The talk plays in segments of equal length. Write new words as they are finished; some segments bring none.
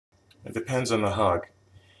It depends on the hug.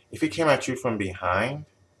 If he came at you from behind,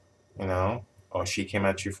 you know, or she came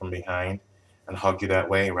at you from behind and hugged you that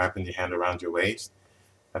way, wrapping your hand around your waist,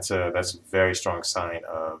 that's a very strong sign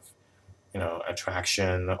of,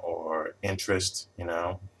 attraction or interest,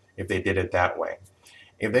 if they did it that way.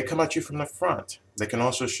 If they come at you from the front, they can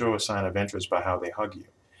also show a sign of interest by how they hug you.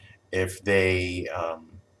 If they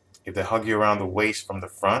if they hug you around the waist from the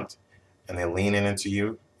front and they lean in into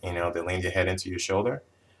you, they lean your head into your shoulder.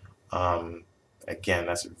 Um, Again,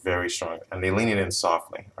 that's very strong, and they lean it in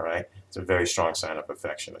softly. All right, it's a very strong sign of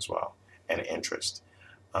affection as well and interest.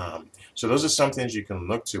 So those are some things you can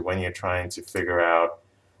look to when you're trying to figure out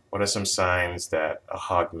what are some signs that a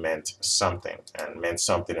hug meant something and meant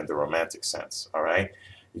something in the romantic sense. All right.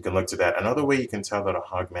 You can look to that. Another way you can tell that a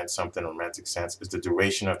hug meant something in romantic sense is the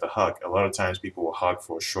duration of the hug. A lot of times people will hug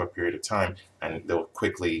for a short period of time and they'll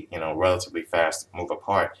quickly, relatively fast move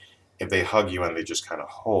apart. If they hug you and they just kind of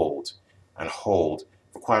hold and hold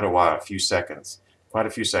for quite a while, quite a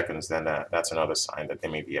few seconds, then that's another sign that they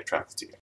may be attracted to you.